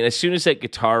nostalgic. I mean, as soon as that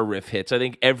guitar riff hits, I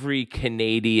think every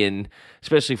Canadian,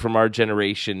 especially from our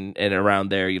generation and around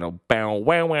there, bow,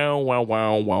 wow, wow, wow,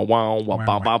 wow, wow, wow, wow,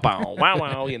 bow, bow, bow, wow,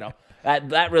 wow,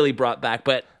 that really brought back.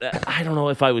 But I don't know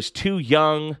if I was too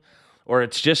young or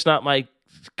it's just not my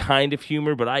kind of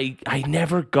humor, but I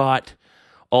never got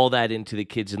all that into the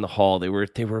Kids in the Hall. They were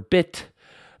a bit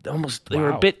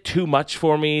a bit too much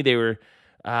for me. They were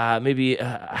I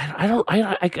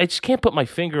just can't put my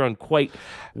finger on quite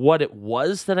what it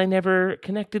was that I never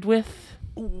connected with.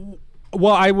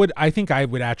 Well, I think I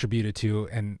would attribute it to,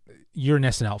 and you're an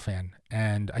SNL fan,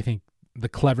 and I think the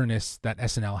cleverness that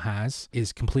SNL has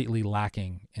is completely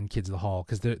lacking in Kids of the Hall,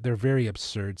 because they're very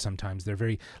absurd sometimes. They're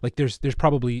very there's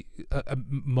probably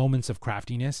moments of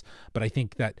craftiness, but I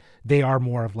think that they are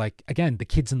more of again, the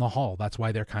Kids in the Hall. That's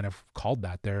why they're kind of called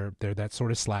that. They're that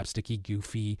sort of slapsticky,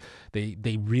 goofy.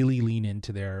 They really lean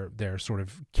into their sort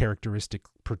of characteristic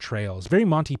portrayals. Very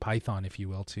Monty Python, if you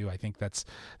will, too. I think that's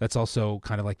also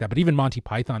kind of like that. But even Monty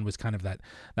Python was kind of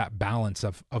that balance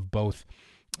of both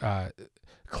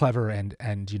clever and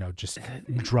just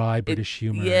dry British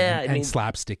humor and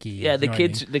slapsticky. Yeah, the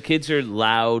kids are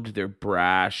loud, they're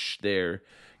brash, they're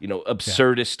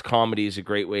absurdist comedy is a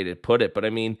great way to put it. But I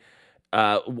mean,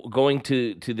 going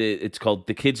to it's called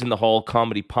The Kids in the Hall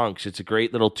Comedy Punks. It's a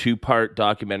great little 2-part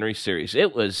documentary series.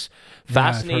 It was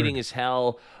fascinating as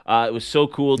hell. It was so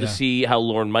cool to see how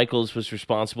Lorne Michaels was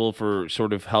responsible for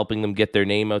sort of helping them get their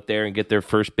name out there and get their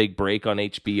first big break on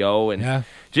HBO. And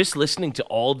just listening to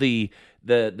all the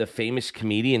famous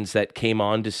comedians that came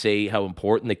on to say how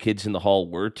important the Kids in the Hall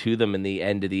were to them in the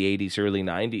end of the 80s, early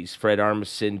 90s. Fred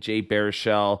Armisen, Jay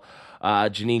Baruchel,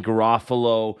 Janine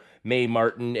Garofalo, Mae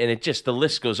Martin, and the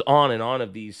list goes on and on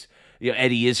of these,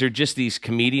 Eddie Izzard, just these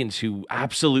comedians who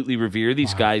absolutely revere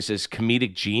these guys as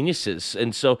comedic geniuses.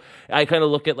 And so I kind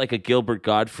of look at like a Gilbert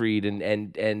Gottfried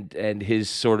and his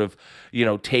sort of,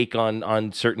 take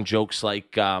on certain jokes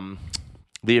like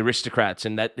The Aristocrats,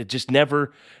 and that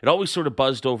it always sort of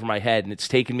buzzed over my head, and it's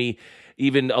taken me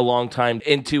even a long time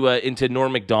into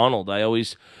Norm Macdonald.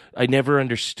 I never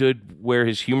understood where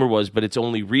his humor was, but it's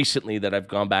only recently that I've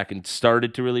gone back and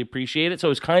started to really appreciate it. So I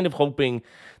was kind of hoping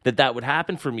that would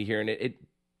happen for me here, and it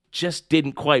just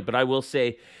didn't quite. But I will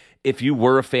say, if you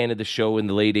were a fan of the show in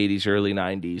the late 80s, early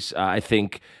 90s, I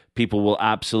think people will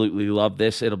absolutely love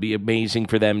this. It'll be amazing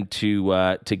for them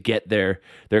to get their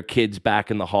kids back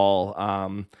in the hall.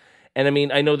 And I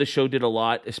mean, I know the show did a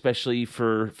lot, especially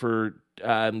for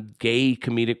gay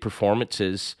comedic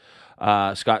performances.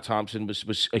 Scott Thompson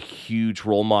was a huge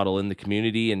role model in the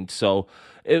community, and so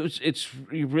it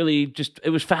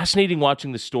was fascinating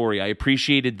watching the story. I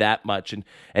appreciated that much,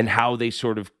 and how they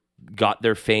sort of got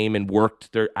their fame and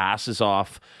worked their asses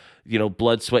off,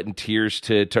 blood, sweat, and tears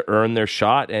to earn their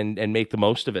shot and make the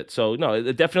most of it. So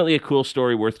no, definitely a cool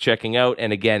story worth checking out.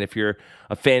 And again, if you're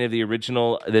a fan of the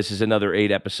original, this is another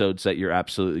 8 episodes that you're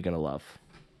absolutely going to love.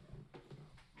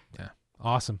 Yeah.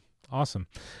 Awesome.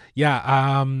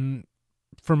 Yeah.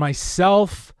 For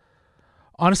myself,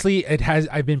 honestly,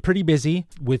 I've been pretty busy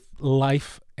with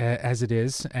life as it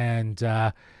is,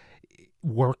 and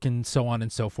work and so on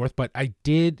and so forth. But I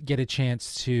did get a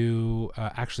chance to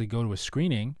actually go to a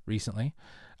screening recently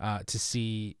to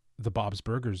see the Bob's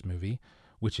Burgers movie,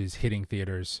 which is hitting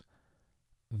theaters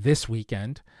this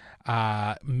weekend,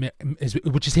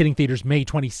 which is hitting theaters May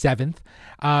 27th.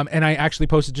 And I actually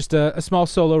posted just a small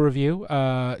solo review,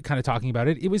 kind of talking about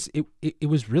it. It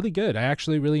was really good. I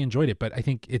actually really enjoyed it, but I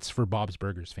think it's for Bob's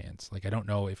Burgers fans. Like, I don't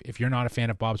know if you're not a fan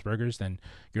of Bob's Burgers, then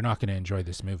you're not going to enjoy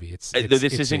this movie. This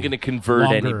isn't going to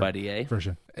convert anybody, eh?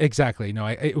 Version. Exactly. No,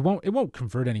 it won't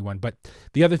convert anyone. But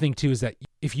the other thing too is that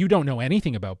if you don't know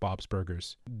anything about Bob's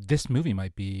Burgers, this movie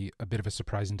might be a bit of a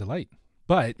surprise and delight.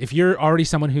 But if you're already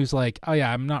someone who's like, oh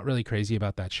yeah, I'm not really crazy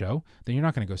about that show, then you're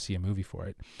not going to go see a movie for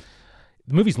it.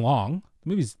 The movie's long.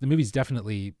 The movie's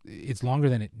definitely, it's longer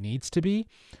than it needs to be,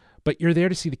 but you're there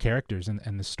to see the characters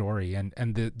and the story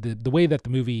and the way that the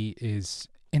movie is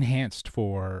enhanced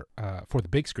for the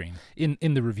big screen.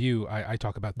 In the review, I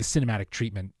talk about the cinematic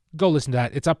treatment. Go listen to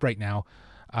that. It's up right now.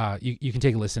 You can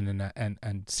take a listen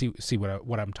and see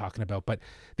what I'm talking about. But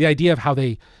the idea of how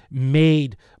they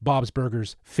made Bob's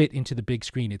Burgers fit into the big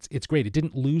screen, it's great. It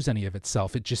didn't lose any of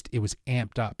itself. It was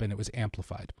amped up and it was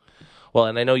amplified. Well,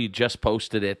 and I know you just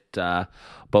posted it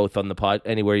both on the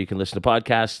anywhere you can listen to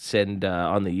podcasts and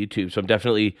on the YouTube. So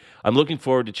I'm looking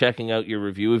forward to checking out your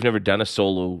review. We've never done a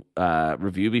solo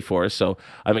review before, so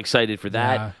I'm excited for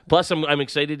that. Yeah. Plus, I'm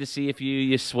excited to see if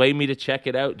you sway me to check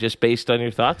it out just based on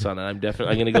your thoughts on it. I'm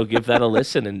going to go give that a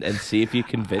listen and see if you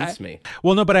convince me.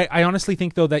 Well, no, but I honestly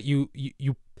think though that you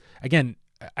again,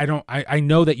 I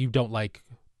know that you don't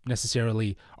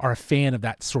necessarily are a fan of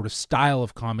that sort of style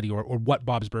of comedy or what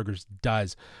Bob's Burgers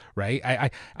does, right?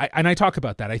 I talk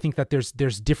about that. I think that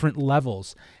there's different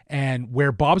levels, and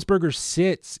where Bob's Burgers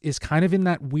sits is kind of in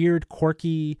that weird,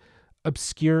 quirky,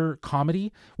 obscure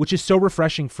comedy, which is so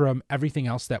refreshing from everything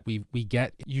else that we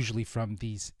get usually from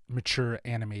these mature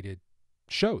animated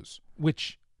shows,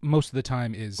 which most of the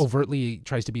time is overtly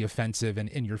tries to be offensive and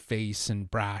in your face and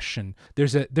brash, and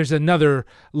there's another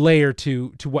layer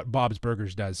to what Bob's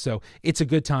Burgers does. So it's a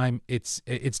good time. It's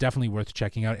definitely worth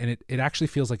checking out, and it actually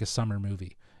feels like a summer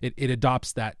movie. It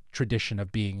adopts that tradition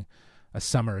of being a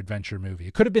summer adventure movie.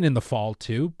 It could have been in the fall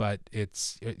too, but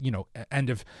it's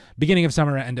beginning of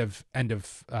summer, end of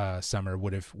summer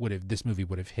this movie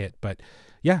would have hit. But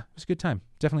yeah, it was a good time.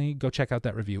 Definitely go check out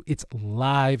that review. It's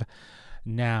live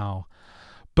now.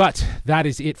 But that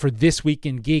is it for This Week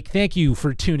in Geek. Thank you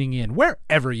for tuning in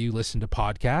wherever you listen to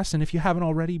podcasts. And if you haven't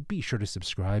already, be sure to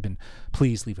subscribe and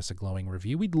please leave us a glowing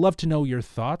review. We'd love to know your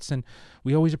thoughts, and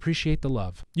we always appreciate the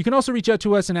love. You can also reach out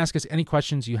to us and ask us any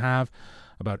questions you have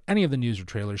about any of the news or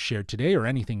trailers shared today or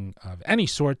anything of any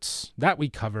sorts that we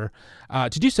cover. To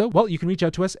do so, well, you can reach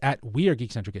out to us at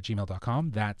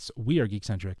wearegeekcentric@gmail.com. That's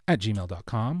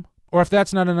wearegeekcentric@gmail.com. Or if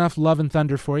that's not enough love and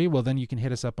thunder for you, well, then you can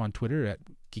hit us up on Twitter at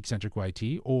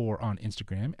GeekcentricYT or on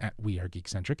Instagram at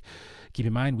WeAreGeekcentric. Keep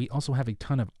in mind, we also have a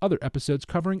ton of other episodes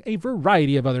covering a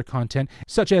variety of other content,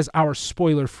 such as our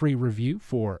spoiler-free review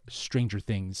for Stranger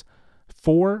Things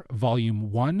 4,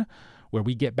 Volume 1, where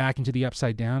we get back into the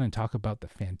Upside Down and talk about the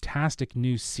fantastic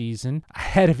new season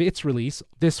ahead of its release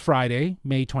this Friday,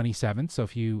 May 27th. So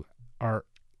if you are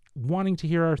wanting to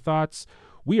hear our thoughts,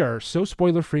 we are so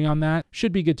spoiler-free on that.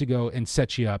 Should be good to go and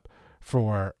set you up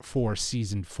for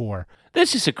season 4.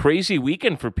 This is a crazy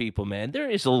weekend for people, man. There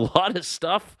is a lot of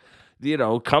stuff,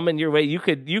 coming your way. You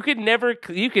could never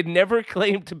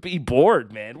claim to be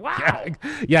bored, man. Wow.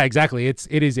 Yeah, exactly. It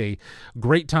is a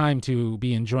great time to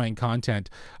be enjoying content.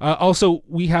 Also,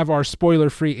 we have our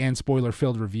spoiler-free and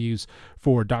spoiler-filled reviews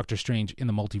for Doctor Strange in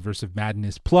the Multiverse of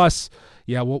Madness. Plus,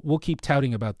 yeah, we'll keep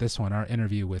touting about this one, our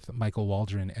interview with Michael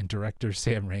Waldron and director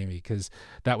Sam Raimi, because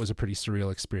that was a pretty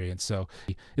surreal experience. So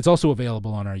it's also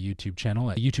available on our YouTube channel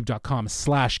at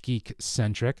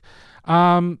youtube.com/geekcentric.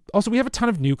 Also, we have a ton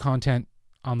of new content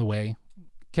on the way.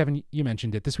 Kevin, you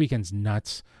mentioned it. This weekend's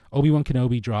nuts. Obi-Wan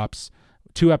Kenobi drops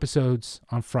 2 episodes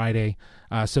on Friday.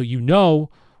 So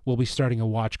we'll be starting a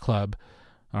watch club,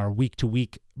 our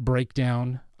week-to-week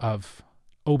breakdown of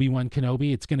Obi-Wan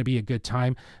Kenobi. It's going to be a good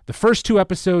time. The first 2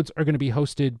 episodes are going to be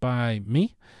hosted by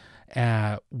me,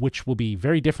 which will be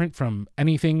very different from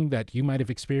anything that you might have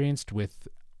experienced with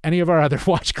any of our other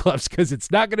watch clubs, because it's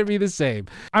not going to be the same.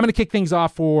 I'm going to kick things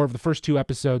off for the first 2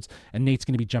 episodes, and Nate's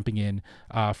going to be jumping in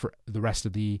for the rest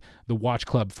of the watch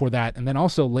club for that. And then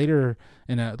also later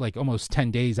in almost 10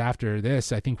 days after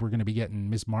this, I think we're going to be getting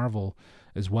Ms. Marvel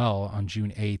as well on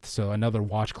June 8th. So another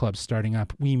watch club starting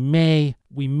up. We may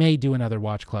do another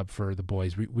watch club for the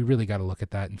boys. We really got to look at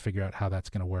that and figure out how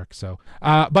that's going to work. So,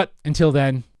 but until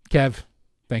then, Kev,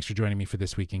 thanks for joining me for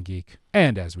This Week in Geek.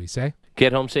 And as we say,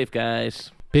 get home safe, guys.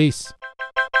 Peace.